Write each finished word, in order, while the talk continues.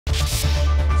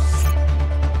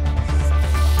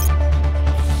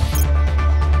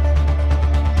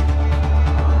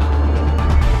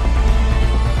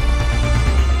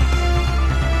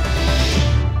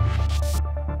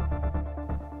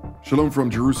Shalom from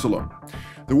Jerusalem.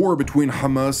 The war between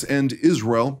Hamas and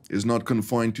Israel is not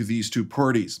confined to these two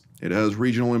parties. It has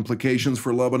regional implications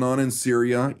for Lebanon and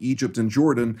Syria, Egypt and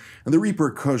Jordan, and the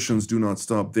repercussions do not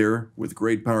stop there, with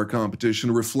great power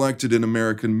competition reflected in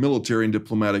American military and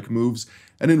diplomatic moves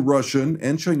and in Russian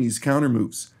and Chinese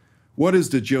countermoves. What is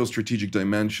the geostrategic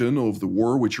dimension of the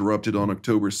war which erupted on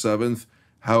October 7th?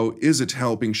 How is it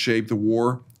helping shape the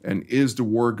war? And is the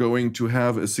war going to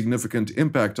have a significant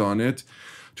impact on it?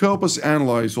 To help us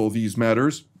analyze all these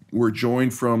matters, we're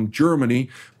joined from Germany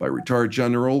by retired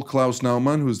General Klaus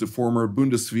Naumann, who is the former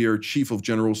Bundeswehr Chief of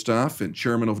General Staff and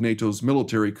Chairman of NATO's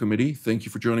Military Committee. Thank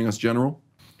you for joining us, General.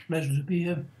 Pleasure to be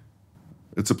here.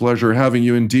 It's a pleasure having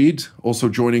you indeed. Also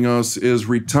joining us is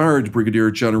retired Brigadier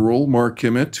General Mark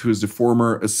Kimmitt, who is the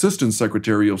former Assistant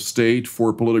Secretary of State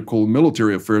for Political and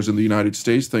Military Affairs in the United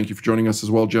States. Thank you for joining us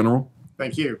as well, General.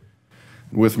 Thank you.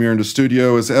 With me here in the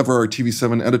studio, as ever, our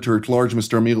TV7 editor-at-large,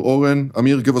 Mr. Amir Oren.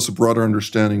 Amir, give us a broader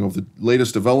understanding of the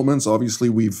latest developments. Obviously,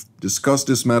 we've discussed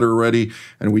this matter already,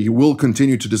 and we will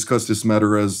continue to discuss this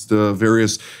matter as the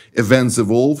various events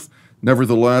evolve.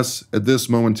 Nevertheless, at this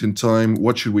moment in time,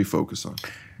 what should we focus on?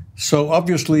 So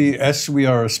obviously, as we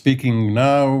are speaking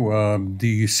now,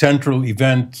 the central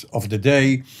event of the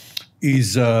day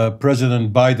is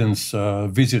President Biden's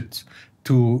visit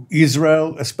to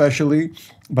Israel especially,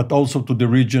 but also to the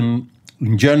region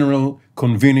in general,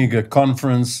 convening a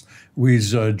conference with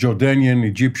Jordanian,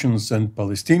 Egyptians, and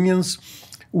Palestinians.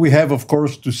 We have, of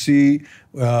course, to see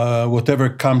whatever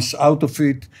comes out of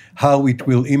it, how it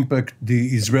will impact the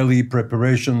Israeli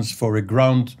preparations for a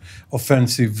ground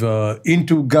offensive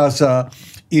into Gaza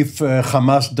if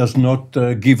Hamas does not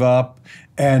give up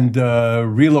and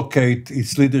relocate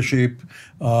its leadership,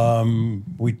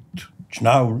 which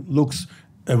now looks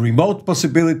a remote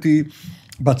possibility,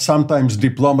 but sometimes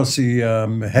diplomacy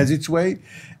has its way.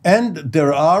 And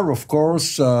there are, of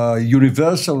course,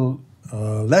 universal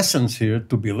lessons here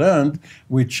to be learned,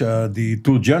 which the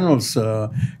two generals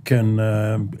can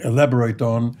elaborate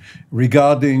on,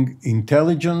 regarding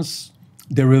intelligence,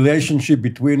 the relationship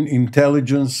between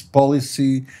intelligence,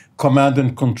 policy, command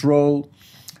and control.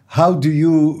 How do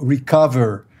you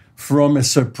recover from a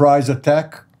surprise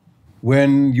attack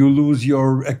when you lose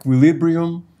your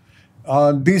equilibrium?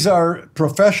 These are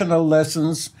professional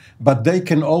lessons, but they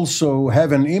can also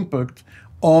have an impact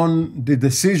on the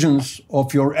decisions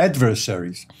of your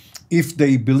adversaries. If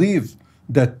they believe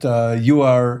that you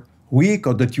are weak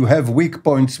or that you have weak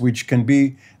points which can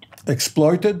be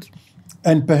exploited,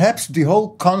 and perhaps the whole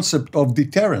concept of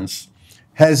deterrence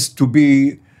has to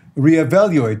be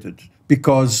reevaluated,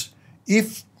 because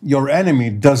if your enemy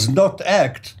does not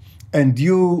act and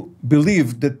you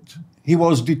believe that he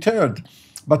was deterred,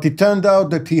 but it turned out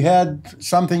that he had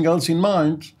something else in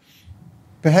mind,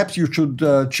 perhaps you should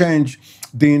change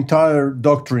the entire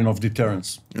doctrine of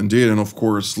deterrence. Indeed, and of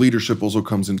course, leadership also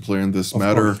comes in play in this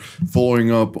matter.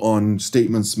 Following up on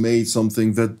statements made,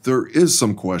 something that there is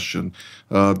some question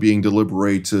being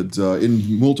deliberated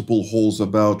in multiple holes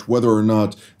about whether or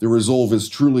not the resolve is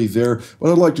truly there.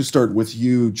 But I'd like to start with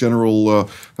you, General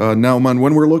Naumann.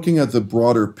 When we're looking at the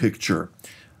broader picture,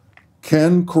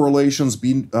 can correlations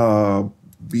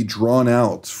be drawn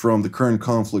out from the current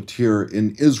conflict here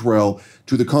in Israel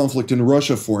to the conflict in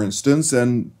Russia, for instance,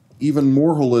 and even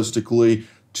more holistically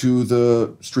to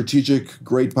the strategic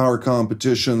great power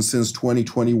competition since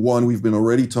 2021? We've been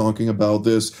already talking about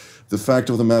this. The fact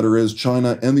of the matter is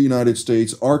China and the United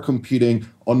States are competing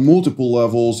on multiple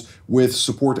levels, with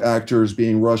support actors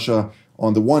being Russia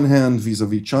on the one hand,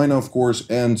 vis-a-vis China, of course,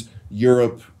 and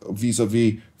Europe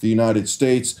vis-a-vis the United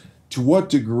States. To what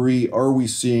degree are we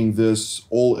seeing this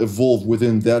all evolve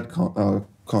within that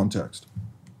context?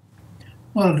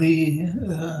 Well, the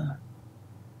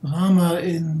drama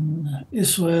in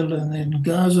Israel and in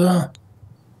Gaza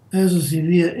has a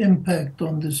severe impact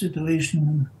on the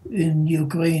situation in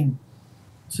Ukraine,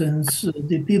 since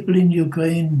the people in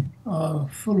Ukraine are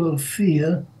full of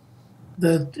fear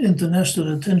that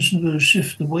international attention will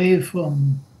shift away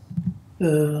from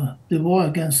the war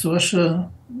against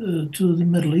Russia to the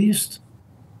Middle East,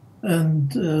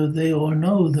 and they all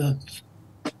know that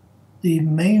the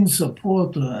main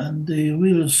supporter and the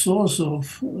real source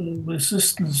of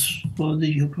resistance for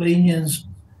the Ukrainians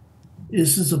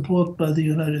is the support by the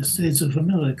United States of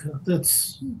America.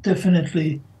 That's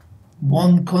definitely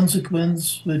one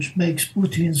consequence which makes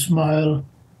Putin smile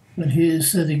when he is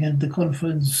sitting at the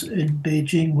conference in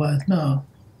Beijing right now.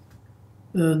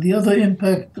 The other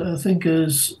impact, I think,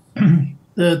 is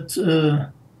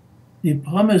that the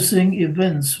promising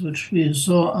events which we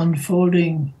saw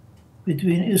unfolding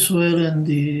between Israel and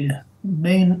the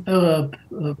main Arab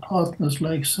partners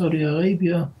like Saudi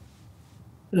Arabia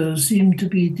seem to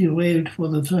be derailed for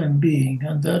the time being,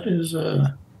 and that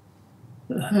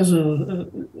has a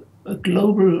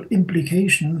global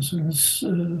implication, since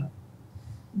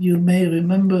you may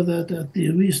remember that at the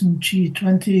recent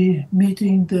G20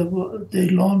 meeting, they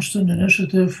launched an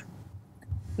initiative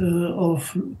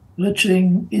of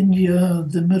bridging India,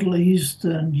 the Middle East,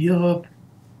 and Europe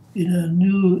in a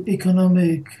new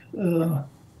economic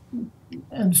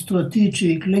and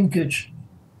strategic linkage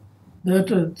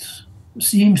that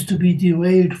seems to be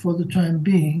derailed for the time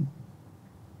being.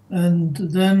 And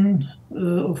then,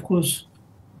 of course,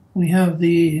 we have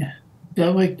the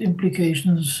direct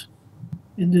implications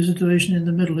in the situation in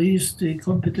the Middle East, the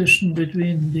competition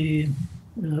between the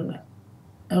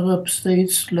Arab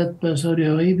states led by Saudi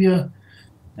Arabia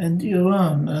and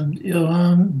Iran. And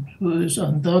Iran, who is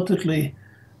undoubtedly,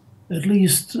 at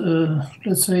least,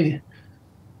 let's say,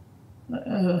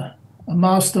 a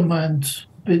mastermind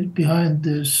behind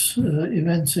these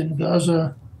events in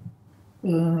Gaza,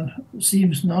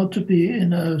 seems now to be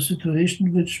in a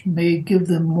situation which may give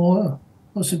them more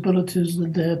possibilities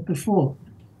than they had before.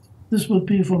 This would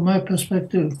be, from my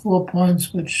perspective, 4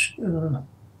 points which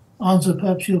answer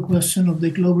perhaps your question of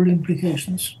the global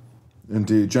implications.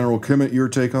 Indeed. General Kimmitt, your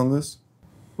take on this?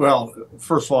 Well,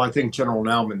 first of all, I think General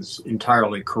Naumann's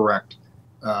entirely correct.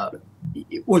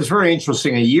 It was very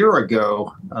interesting. A year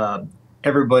ago,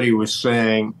 everybody was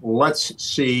saying, let's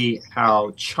see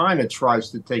how China tries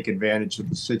to take advantage of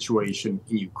the situation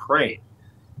in Ukraine.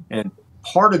 And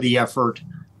part of the effort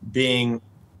being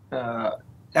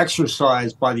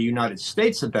exercised by the United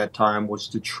States at that time was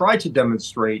to try to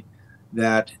demonstrate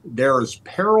that there is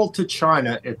peril to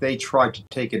China if they try to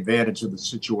take advantage of the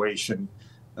situation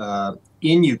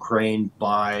in Ukraine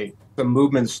by the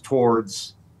movements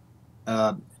towards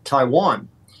Taiwan.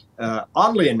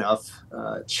 Oddly enough,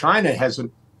 China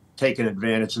hasn't taken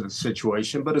advantage of the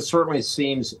situation, but it certainly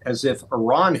seems as if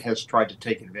Iran has tried to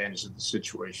take advantage of the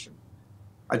situation.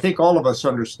 I think all of us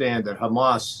understand that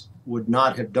Hamas would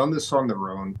not have done this on their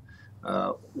own,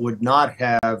 would not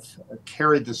have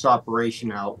carried this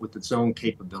operation out with its own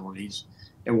capabilities,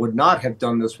 and would not have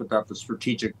done this without the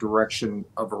strategic direction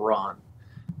of Iran.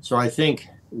 So I think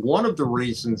one of the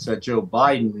reasons that Joe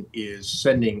Biden is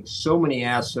sending so many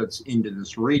assets into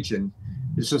this region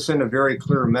is to send a very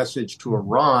clear message to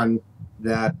Iran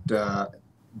that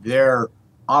their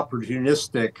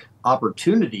opportunistic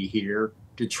opportunity here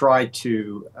to try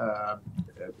to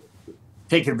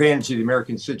take advantage of the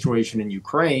American situation in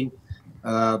Ukraine,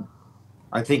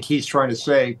 I think he's trying to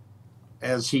say,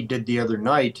 as he did the other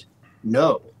night,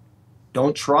 no,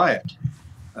 don't try it.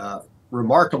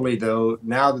 Remarkably, though,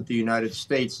 now that the United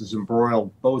States is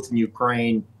embroiled both in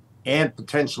Ukraine and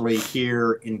potentially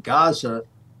here in Gaza,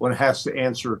 one has to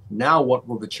answer, now what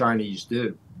will the Chinese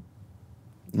do?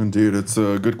 Indeed, it's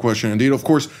a good question. Indeed, of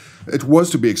course, it was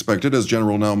to be expected, as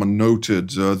General Naumann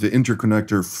noted, the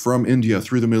interconnector from India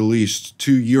through the Middle East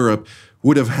to Europe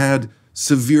would have had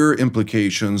severe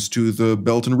implications to the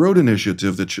Belt and Road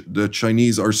Initiative that the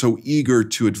Chinese are so eager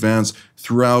to advance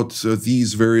throughout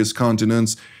these various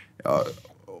continents.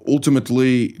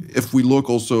 Ultimately, if we look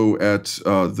also at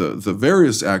the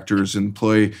various actors in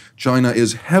play, China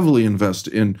is heavily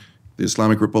invested in the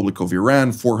Islamic Republic of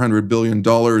Iran, $400 billion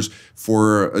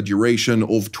for a duration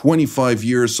of 25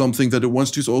 years, something that it wants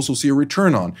to also see a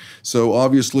return on. So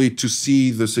obviously, to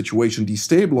see the situation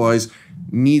destabilize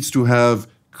needs to have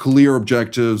clear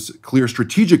objectives, clear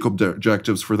strategic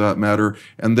objectives for that matter,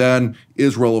 and then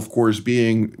Israel, of course,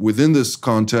 being within this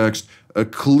context, a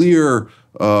clear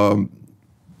I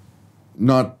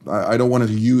don't want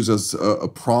to use as a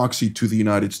proxy to the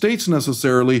United States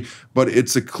necessarily, but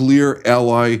it's a clear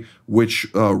ally which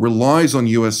relies on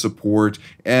U.S. support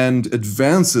and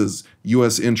advances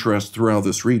U.S. interests throughout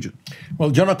this region.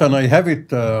 Well, Jonathan, I have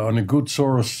it on a good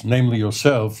source, namely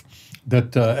yourself,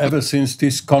 that ever since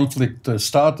this conflict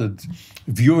started,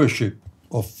 viewership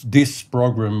of this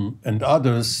program and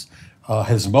others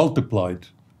has multiplied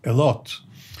a lot.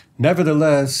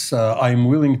 Nevertheless, I'm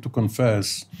willing to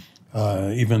confess,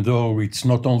 even though it's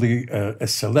not only a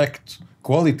select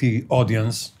quality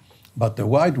audience, but a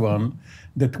wide one,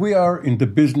 that we are in the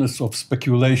business of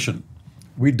speculation.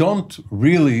 We don't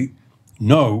really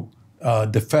know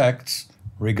the facts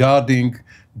regarding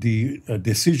the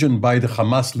decision by the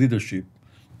Hamas leadership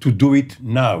to do it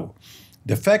now.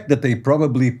 The fact that they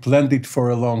probably planned it for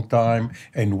a long time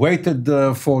and waited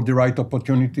for the right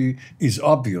opportunity is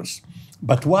obvious.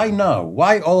 But why now?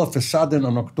 Why all of a sudden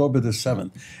on October the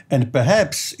 7th? And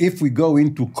perhaps if we go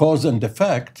into cause and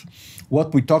effect,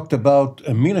 what we talked about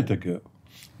a minute ago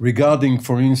regarding,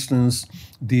 for instance,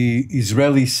 the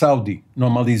Israeli-Saudi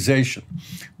normalization,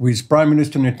 with Prime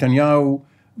Minister Netanyahu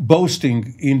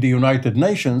boasting in the United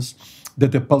Nations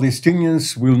that the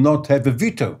Palestinians will not have a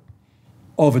veto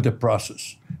over the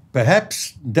process.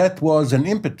 Perhaps that was an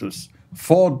impetus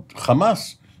for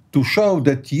Hamas to show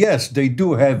that, yes, they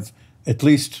do have at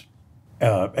least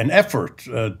an effort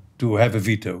to have a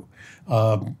veto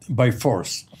by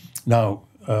force. Now,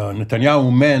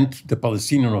 Netanyahu meant the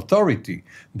Palestinian Authority,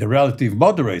 the relative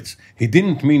moderates. He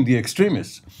didn't mean the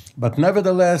extremists. But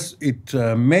nevertheless, it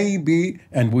may be,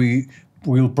 and we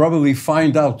will probably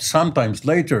find out sometimes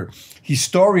later,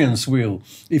 historians will,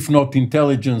 if not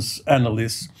intelligence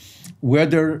analysts,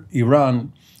 whether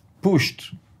Iran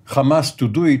pushed Hamas to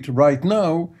do it right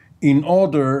now in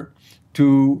order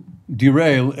to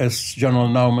derail, as General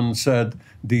Naumann said,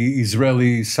 the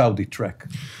Israeli-Saudi track.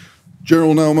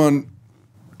 General Naumann,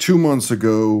 2 months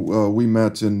ago, we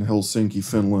met in Helsinki,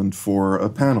 Finland, for a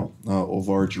panel of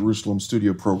our Jerusalem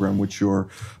studio program, which you're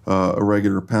a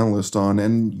regular panelist on.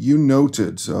 And you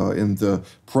noted in the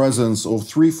presence of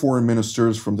 3 foreign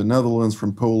ministers from the Netherlands,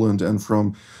 from Poland, and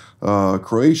from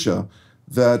Croatia,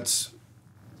 that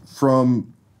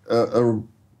from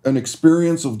an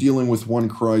experience of dealing with one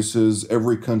crisis,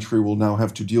 every country will now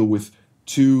have to deal with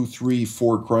 2, 3,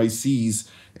 4 crises,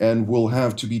 and will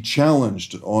have to be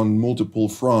challenged on multiple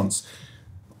fronts.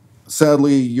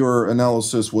 Sadly, your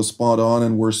analysis was spot on,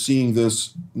 and we're seeing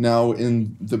this now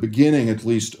in the beginning, at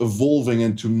least, evolving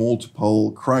into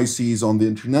multiple crises on the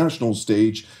international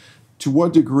stage. To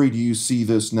what degree do you see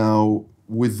this now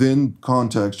within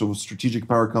context of strategic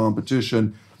power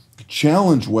competition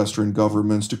challenge Western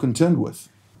governments to contend with?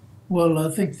 Well, I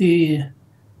think the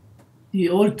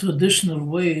old traditional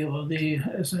way, or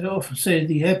as I often say,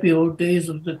 the happy old days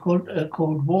of the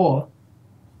Cold War,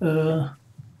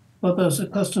 got us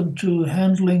accustomed to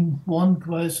handling one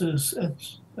crisis at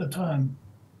a time.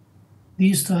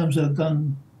 These times are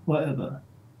gone forever.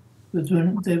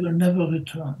 They will never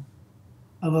return.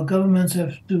 Our governments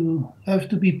have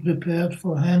to be prepared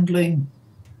for handling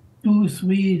 2,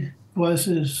 3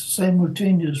 crises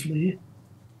simultaneously,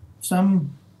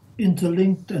 some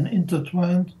interlinked and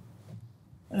intertwined.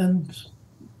 And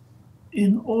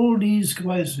in all these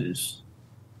crises,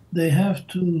 they have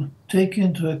to take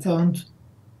into account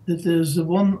that there's the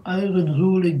one iron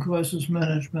rule in crisis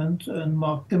management, and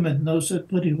Mark Kimmitt knows it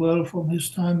pretty well from his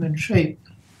time in SHAPE.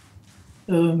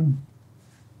 And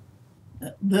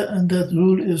that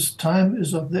rule is time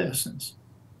is of the essence.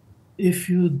 If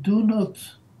you do not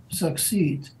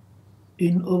succeed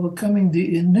in overcoming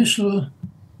the initial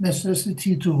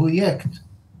necessity to react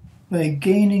by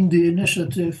gaining the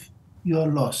initiative, you're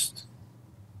lost.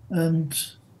 And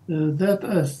that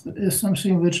is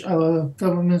something which our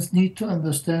governments need to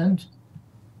understand.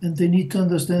 And they need to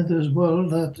understand as well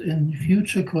that in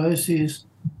future crises,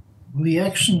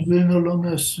 reaction will no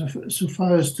longer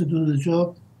suffice to do the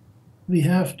job. We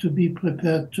have to be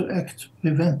prepared to act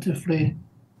preventively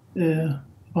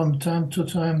from time to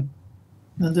time.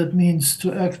 And that means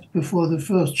to act before the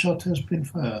first shot has been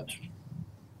fired.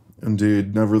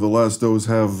 Indeed. Nevertheless, those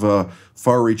have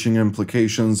far-reaching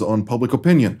implications on public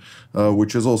opinion,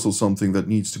 which is also something that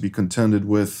needs to be contended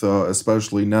with,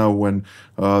 especially now when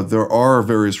there are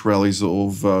various rallies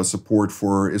of support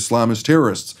for Islamist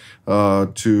terrorists,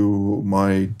 to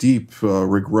my deep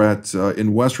regret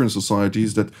in Western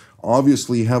societies that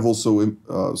obviously have also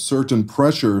certain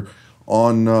pressure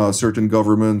on certain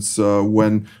governments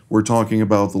when we're talking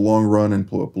about the long run and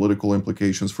political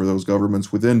implications for those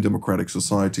governments within democratic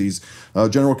societies.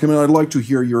 General Kimmitt, I'd like to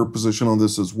hear your position on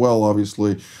this as well.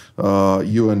 Obviously,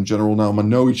 you and General Naumann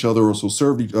know each other, also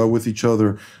served with each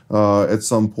other at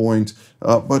some point.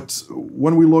 But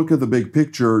when we look at the big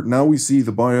picture, now we see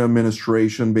the Biden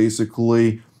administration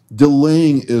basically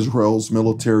delaying Israel's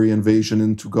military invasion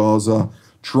into Gaza,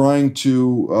 trying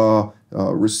to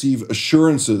receive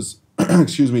assurances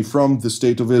from the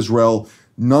state of Israel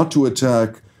not to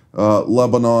attack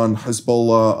Lebanon,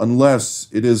 Hezbollah, unless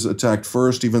it is attacked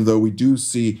first, even though we do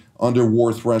see under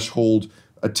war threshold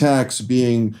attacks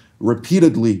being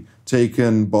repeatedly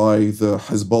taken by the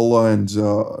Hezbollah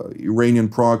and Iranian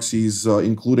proxies,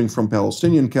 including from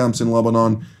Palestinian camps in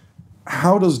Lebanon.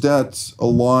 How does that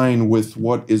align with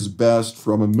what is best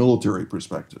from a military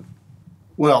perspective?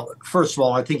 Well, first of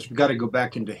all, I think you've got to go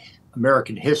back into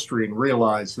American history and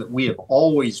realize that we have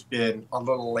always been a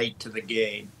little late to the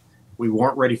game. We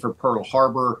weren't ready for Pearl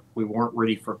Harbor. We weren't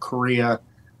ready for Korea.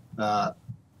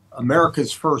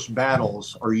 America's first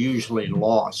battles are usually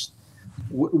lost.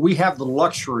 We have the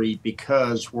luxury,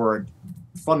 because we're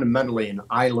fundamentally an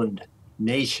island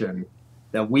nation,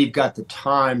 that we've got the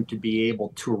time to be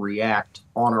able to react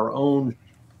on our own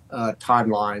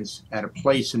timelines at a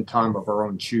place and time of our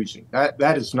own choosing.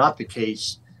 That is not the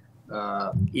case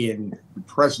in the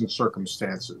present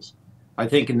circumstances. I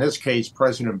think in this case,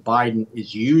 President Biden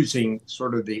is using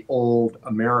sort of the old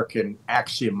American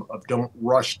axiom of don't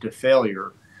rush to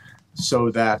failure, so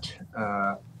that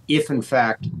if in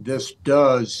fact this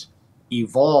does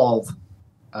evolve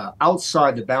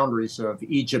outside the boundaries of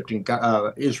Egypt and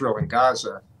Israel and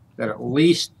Gaza, that at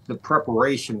least the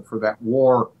preparation for that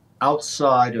war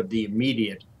outside of the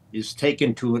immediate is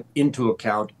taken into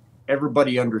account.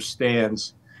 Everybody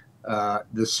understands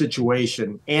the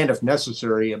situation, and if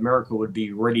necessary, America would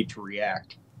be ready to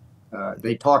react.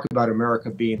 They talk about America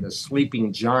being the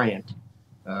sleeping giant.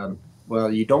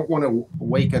 Well, you don't want to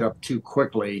wake it up too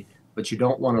quickly, but you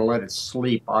don't want to let it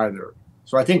sleep either.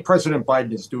 So I think President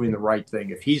Biden is doing the right thing.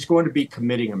 If he's going to be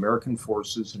committing American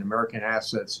forces and American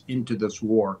assets into this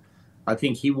war, I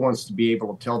think he wants to be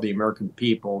able to tell the American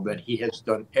people that he has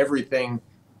done everything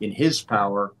in his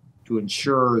power to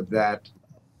ensure that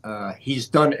he's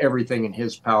done everything in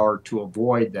his power to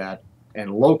avoid that,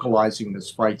 and localizing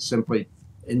this fight simply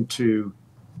into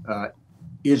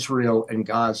Israel and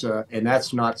Gaza, and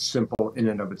that's not simple in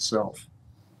and of itself.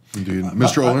 Indeed.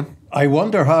 Mr. Oren? I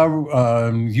wonder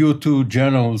how you two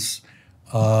generals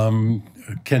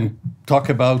can talk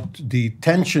about the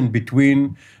tension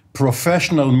between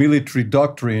professional military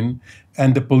doctrine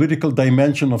and the political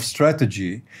dimension of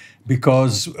strategy,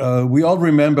 because we all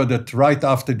remember that right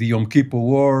after the Yom Kippur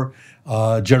War,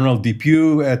 General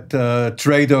Depew at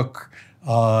TRADOC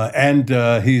and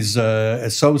his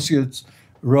associates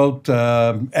wrote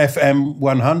FM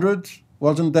 100,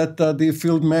 wasn't that the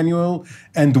field manual,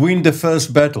 and win the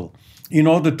first battle, in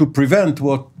order to prevent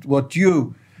what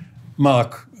you,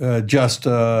 Mark, just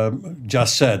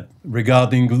said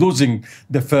regarding losing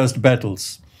the first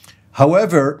battles.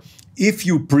 However, if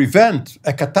you prevent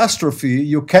a catastrophe,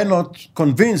 you cannot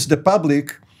convince the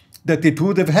public that it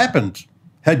would have happened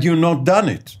had you not done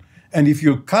it. And if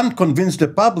you can't convince the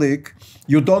public,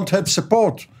 you don't have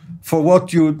support for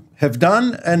what you have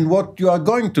done and what you are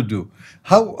going to do.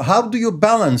 How do you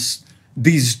balance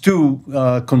these two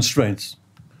constraints,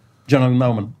 General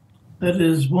Naumann? That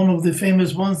is one of the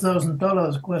famous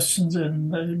 $1,000 questions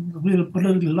in real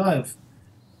political life.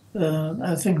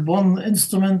 I think one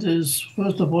instrument is,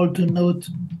 first of all, to note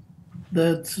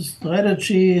that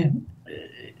strategy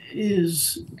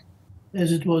is,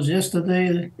 as it was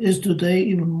yesterday, is today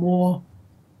even more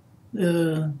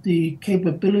the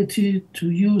capability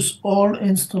to use all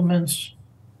instruments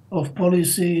of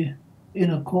policy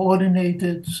in a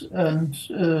coordinated and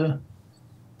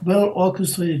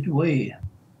well-orchestrated way.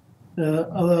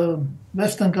 Our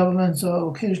Western governments are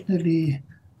occasionally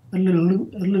a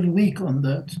little weak on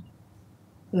that.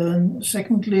 And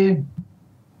secondly,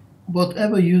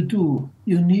 whatever you do,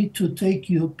 you need to take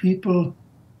your people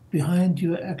behind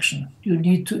your action. You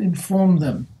need to inform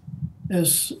them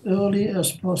as early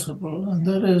as possible. And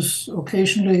that is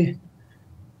occasionally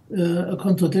a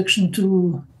contradiction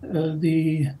to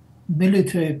the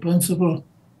military principle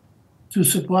to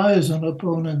surprise an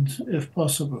opponent if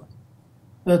possible.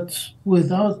 But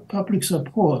without public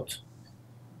support,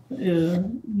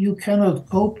 you cannot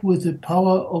cope with the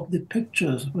power of the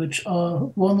pictures, which are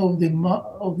one of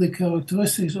the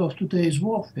characteristics of today's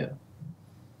warfare.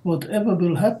 Whatever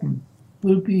will happen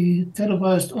will be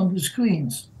televised on the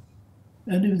screens.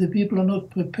 And if the people are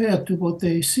not prepared to what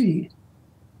they see,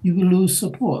 you will lose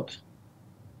support.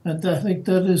 And I think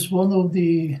that is one of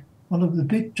the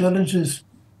big challenges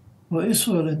for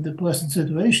Israel in the present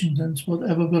situation, since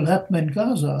whatever will happen in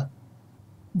Gaza,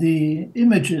 the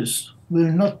images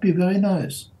will not be very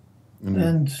nice.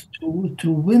 And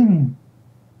to win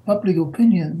public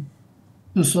opinion,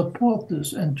 to support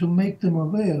this and to make them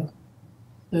aware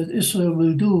that Israel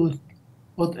will do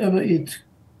whatever it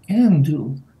can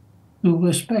do to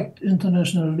respect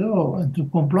international law and to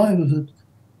comply with it,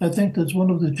 I think that's one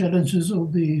of the challenges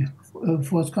of the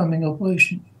forthcoming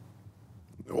operation.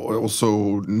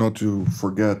 Also, not to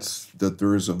forget that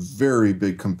there is a very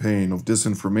big campaign of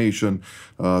disinformation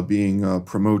being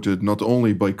promoted not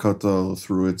only by Qatar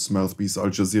through its mouthpiece Al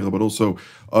Jazeera, but also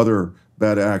other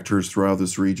bad actors throughout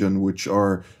this region, which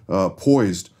are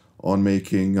poised on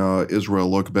making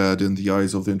Israel look bad in the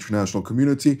eyes of the international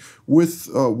community, with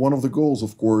one of the goals,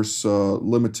 of course,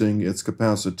 limiting its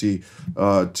capacity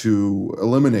to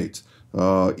eliminate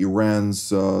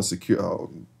Iran's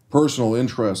personal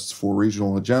interests for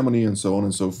regional hegemony and so on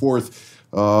and so forth.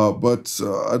 But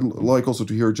I'd like also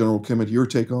to hear, General Kimmitt, your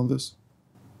take on this.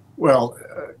 Well,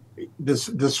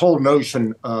 this whole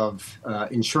notion of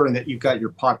ensuring that you've got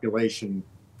your population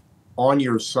on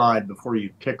your side before you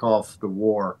kick off the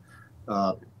war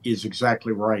is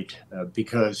exactly right,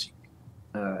 because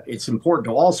it's important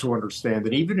to also understand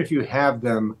that even if you have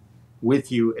them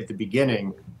with you at the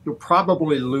beginning, you'll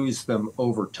probably lose them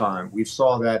over time. We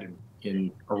saw that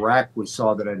in Iraq. We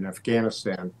saw that in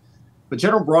Afghanistan. But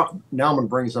General Naumann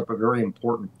brings up a very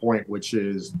important point, which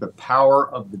is the power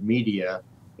of the media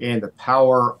and the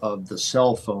power of the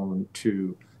cell phone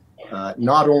to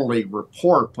not only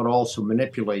report, but also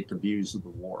manipulate the views of the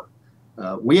war.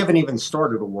 We haven't even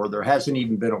started a war. There hasn't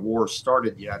even been a war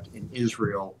started yet in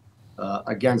Israel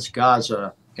against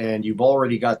Gaza. And you've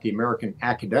already got the American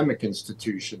academic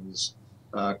institutions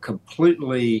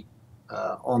completely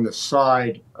on the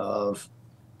side of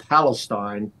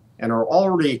Palestine and are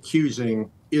already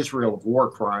accusing Israel of war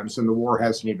crimes, and the war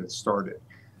hasn't even started.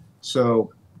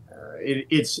 So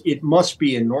it must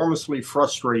be enormously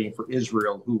frustrating for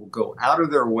Israel, who will go out of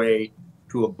their way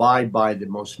to abide by the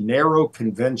most narrow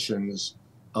conventions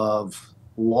of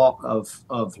law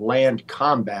of land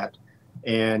combat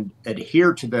and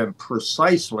adhere to them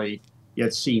precisely,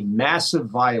 yet see massive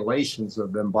violations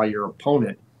of them by your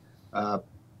opponent.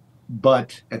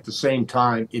 But at the same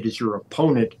time, it is your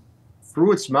opponent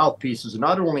through its mouthpieces,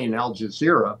 not only in Al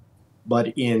Jazeera, but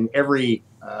in every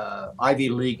Ivy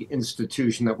League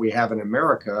institution that we have in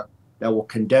America, that will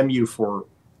condemn you for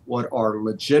what are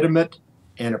legitimate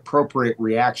and appropriate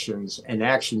reactions and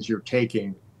actions you're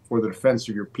taking for the defense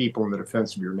of your people and the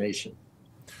defense of your nation.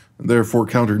 Therefore,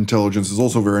 counterintelligence is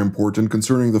also very important.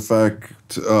 Concerning the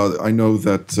fact, I know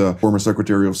that former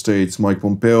Secretary of State Mike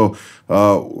Pompeo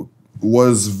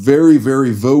was very,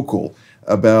 very vocal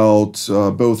about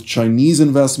both Chinese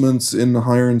investments in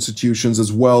higher institutions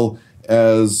as well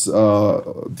as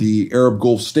the Arab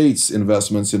Gulf states'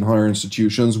 investments in higher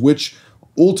institutions, which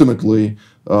ultimately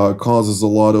causes a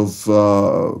lot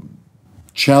of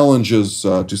challenges,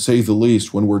 to say the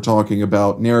least, when we're talking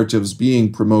about narratives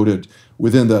being promoted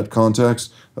within that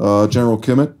context. General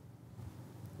Kimmitt?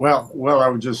 Well, I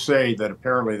would just say that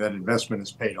apparently that investment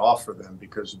has paid off for them,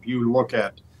 because if you look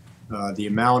at the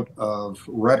amount of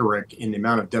rhetoric and the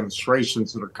amount of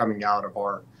demonstrations that are coming out of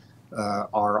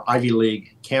our Ivy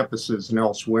League campuses and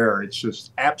elsewhere, it's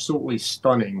just absolutely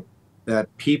stunning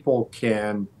that people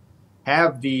can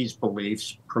have these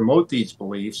beliefs, promote these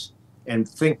beliefs, and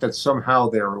think that somehow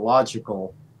they're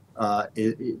logical.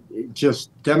 It just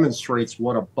demonstrates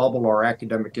what a bubble our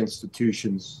academic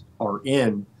institutions are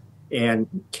in, and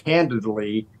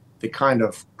candidly, the kind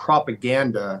of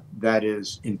propaganda that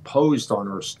is imposed on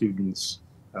our students,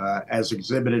 as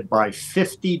exhibited by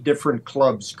 50 different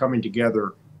clubs coming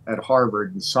together at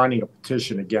Harvard and signing a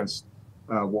petition against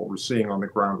what we're seeing on the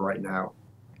ground right now.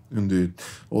 Indeed.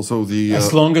 Also, the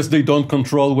as long as they don't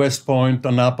control West Point,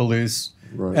 Annapolis,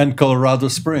 right, and Colorado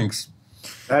Springs.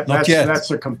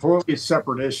 That's a completely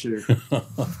separate issue.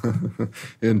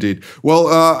 Indeed. Well,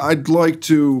 I'd like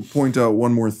to point out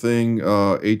one more thing.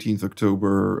 18th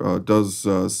October does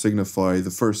signify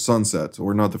the first sunset,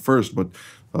 or not the first, but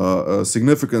a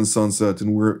significant sunset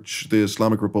in which the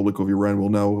Islamic Republic of Iran will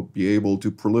now be able to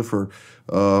proliferate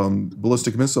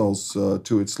ballistic missiles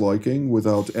to its liking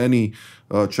without any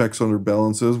checks or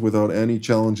balances, without any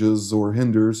challenges or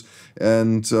hinders,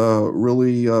 and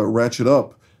really ratchet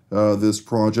up this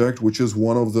project, which is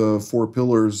one of the four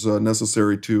pillars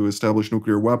necessary to establish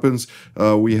nuclear weapons.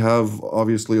 We have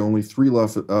obviously only 3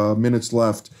 minutes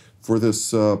left for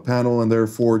this panel, and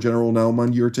therefore, General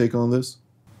Naumann, your take on this?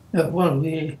 Yeah, well,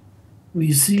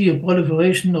 we see a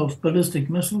proliferation of ballistic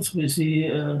missiles. We see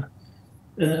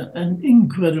an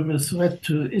incredible threat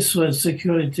to Israel's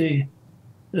security,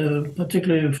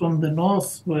 particularly from the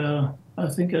north, where I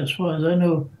think, as far as I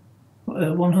know,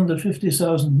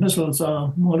 150,000 missiles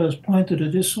are more or less pointed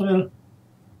at Israel,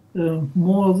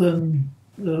 more than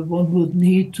one would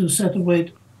need to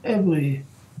saturate every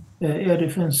air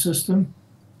defense system.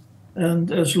 And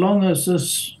as long as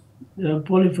this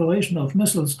proliferation of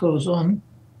missiles goes on,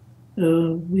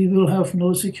 we will have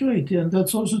no security. And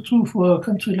that's also true for a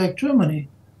country like Germany.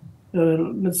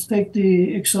 Let's take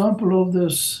the example of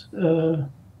this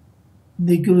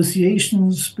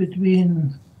negotiations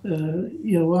between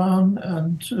Iran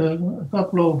and a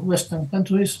couple of Western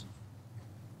countries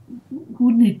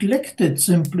who neglected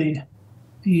simply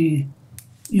the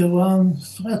Iran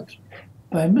threat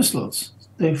by missiles.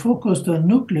 They focused on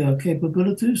nuclear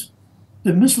capabilities.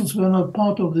 The missiles were not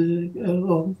part of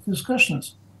the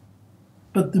discussions,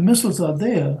 but the missiles are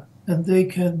there, and they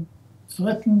can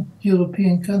threaten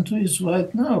European countries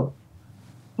right now.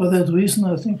 For that reason,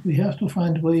 I think we have to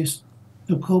find ways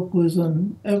to cope with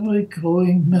an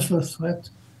ever-growing missile threat.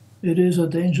 It is a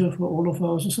danger for all of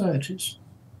our societies.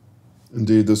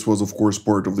 Indeed, this was, of course,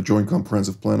 part of the Joint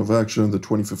Comprehensive Plan of Action, the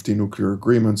 2015 Nuclear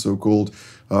Agreement, so-called,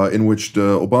 in which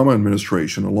the Obama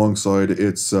administration, alongside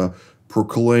its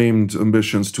proclaimed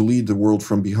ambitions to lead the world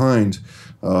from behind,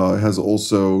 has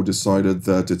also decided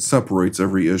that it separates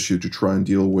every issue to try and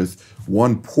deal with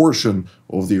one portion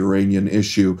of the Iranian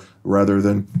issue rather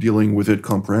than dealing with it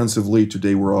comprehensively.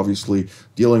 Today we're obviously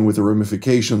dealing with the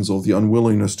ramifications of the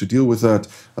unwillingness to deal with that.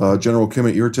 General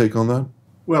Kimmitt, your take on that?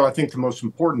 Well, I think the most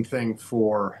important thing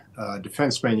for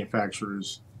defense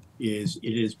manufacturers is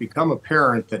it has become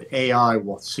apparent that AI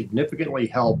will significantly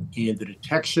help in the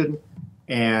detection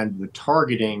and the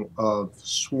targeting of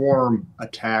swarm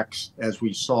attacks, as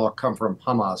we saw come from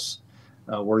Hamas,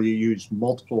 where you use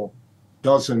multiple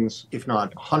dozens, if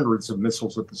not hundreds of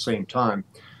missiles at the same time.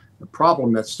 The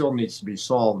problem that still needs to be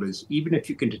solved is even if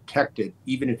you can detect it,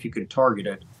 even if you can target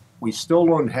it, we still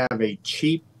don't have a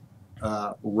cheap,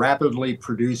 rapidly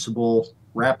producible,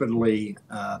 rapidly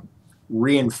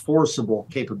reinforceable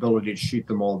capability to shoot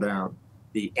them all down.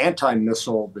 The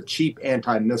anti-missile, the cheap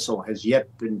anti-missile has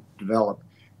yet been developed.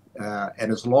 And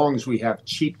as long as we have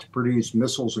cheap to produce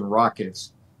missiles and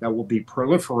rockets that will be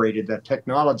proliferated, that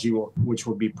technology which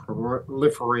will be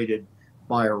proliferated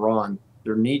by Iran,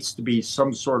 there needs to be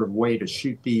some sort of way to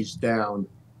shoot these down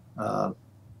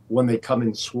when they come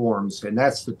in swarms. And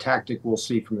that's the tactic we'll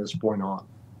see from this point on.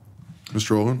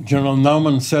 Mr. Oren? General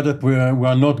Naumann said that we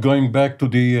are not going back to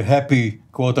the happy,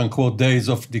 quote-unquote, days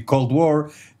of the Cold War,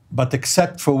 but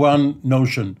except for one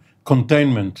notion,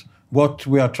 containment. What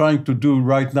we are trying to do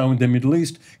right now in the Middle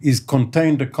East is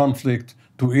contain the conflict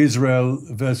to Israel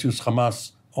versus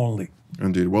Hamas only.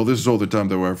 Indeed. Well, this is all the time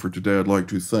that we have for today. I'd like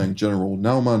to thank General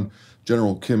Naumann,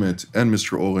 General Kimmitt, and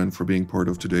Mr. Oren for being part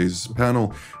of today's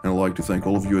panel. And I'd like to thank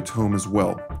all of you at home as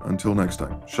well. Until next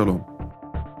time, shalom.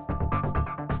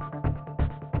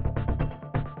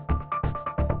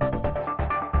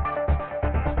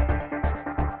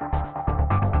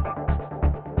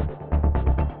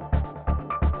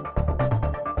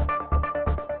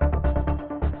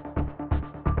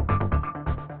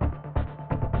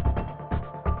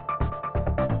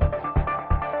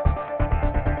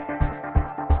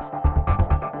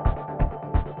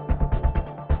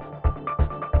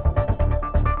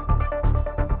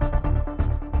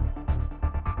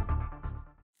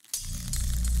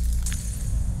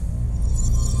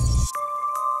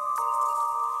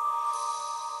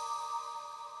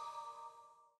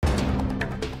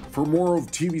 For more of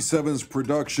TV7's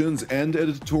productions and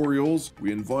editorials,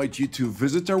 we invite you to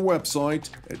visit our website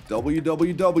at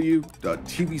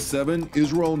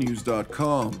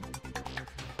www.tv7israelnews.com.